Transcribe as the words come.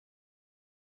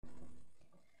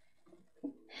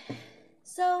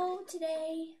So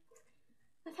today,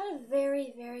 I've had a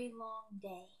very, very long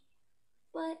day,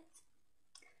 but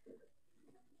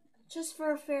just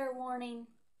for a fair warning,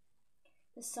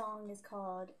 the song is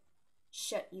called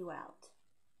Shut You Out.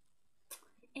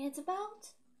 And it's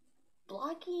about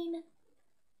blocking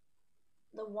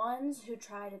the ones who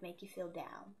try to make you feel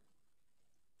down.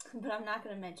 But I'm not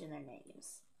going to mention their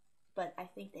names, but I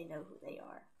think they know who they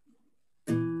are.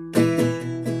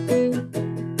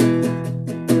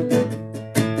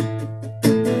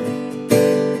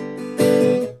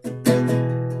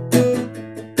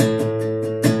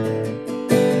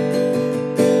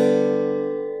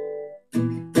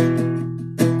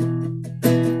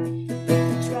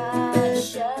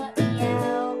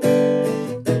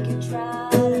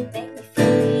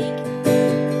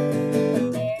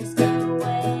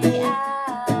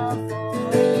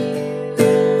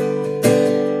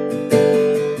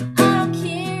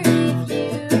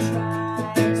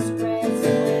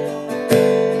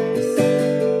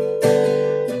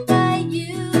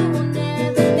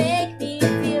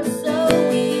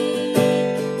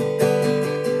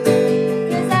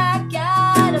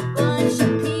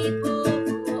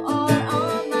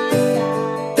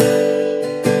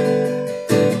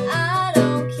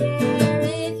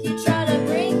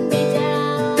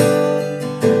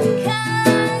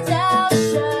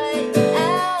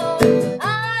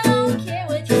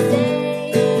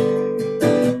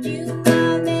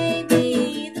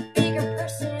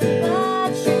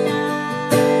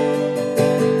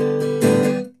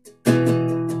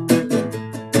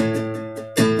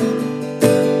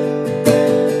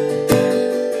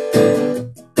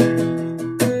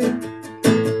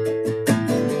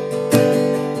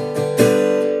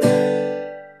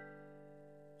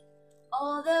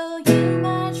 Although you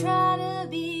might try to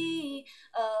be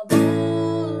a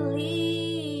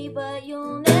bully, but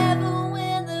you'll never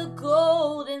win the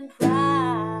golden prize.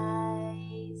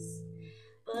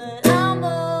 But I'm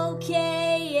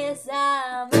okay, yes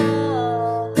I'm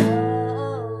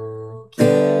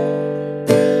okay.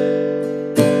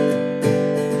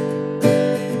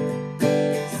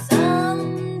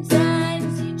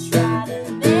 Sometimes you try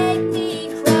to make me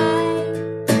cry,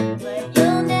 but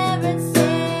you'll never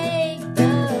take the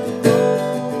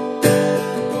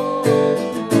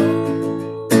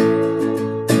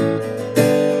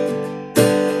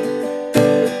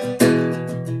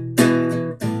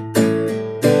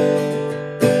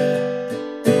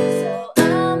So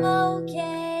I'm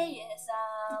okay, yes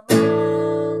I'm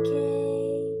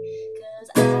okay, 'cause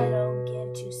I don't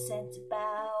give 2 cents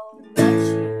about what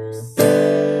you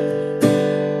say.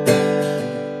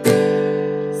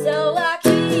 So I'll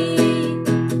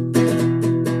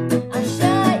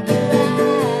shut you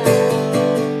out.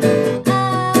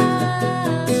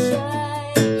 I'll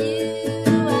shut you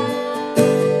out.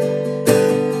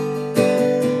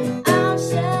 I'll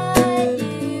shut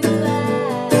you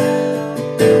out.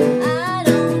 I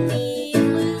don't need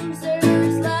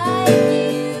losers like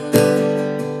you.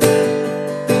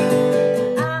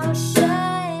 I'll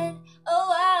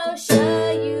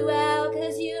shut you out,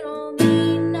 'cause you don't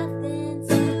mean nothing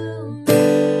to me.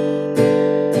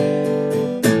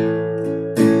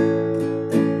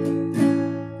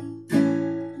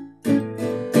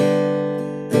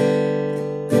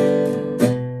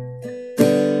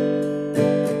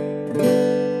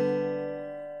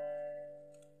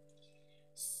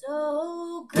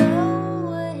 So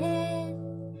go ahead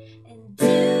and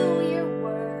do your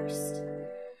worst.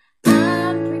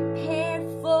 I'm prepared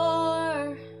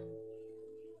for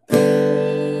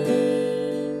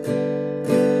anything.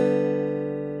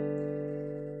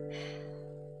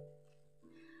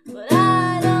 But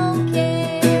I don't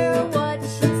care what you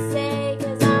say,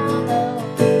 'cause I'm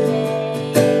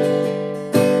okay.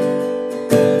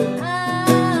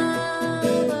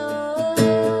 I'm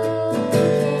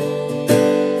okay.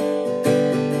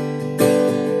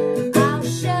 I'll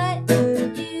shut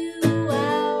you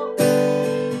out.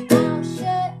 I'll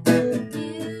shut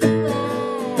you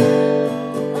out.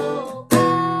 Oh,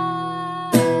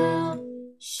 I'll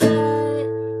shut